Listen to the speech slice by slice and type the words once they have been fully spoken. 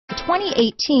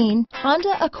2018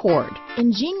 Honda Accord.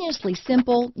 Ingeniously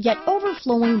simple, yet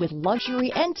overflowing with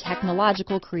luxury and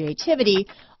technological creativity,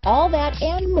 all that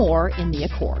and more in the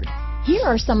Accord. Here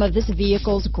are some of this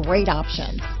vehicle's great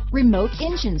options: remote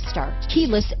engine start,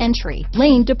 keyless entry,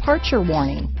 lane departure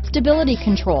warning, stability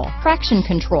control, traction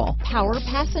control, power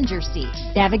passenger seat,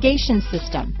 navigation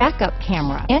system, backup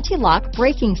camera, anti-lock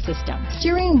braking system,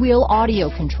 steering wheel audio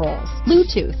controls,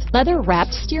 Bluetooth,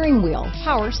 leather-wrapped steering wheel,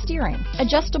 power steering,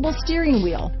 adjustable steering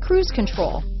wheel, cruise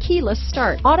control, keyless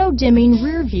start, auto-dimming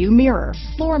rear view mirror,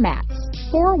 floor mats,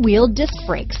 four-wheel disc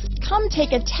brakes. Come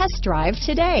take a test drive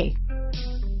today.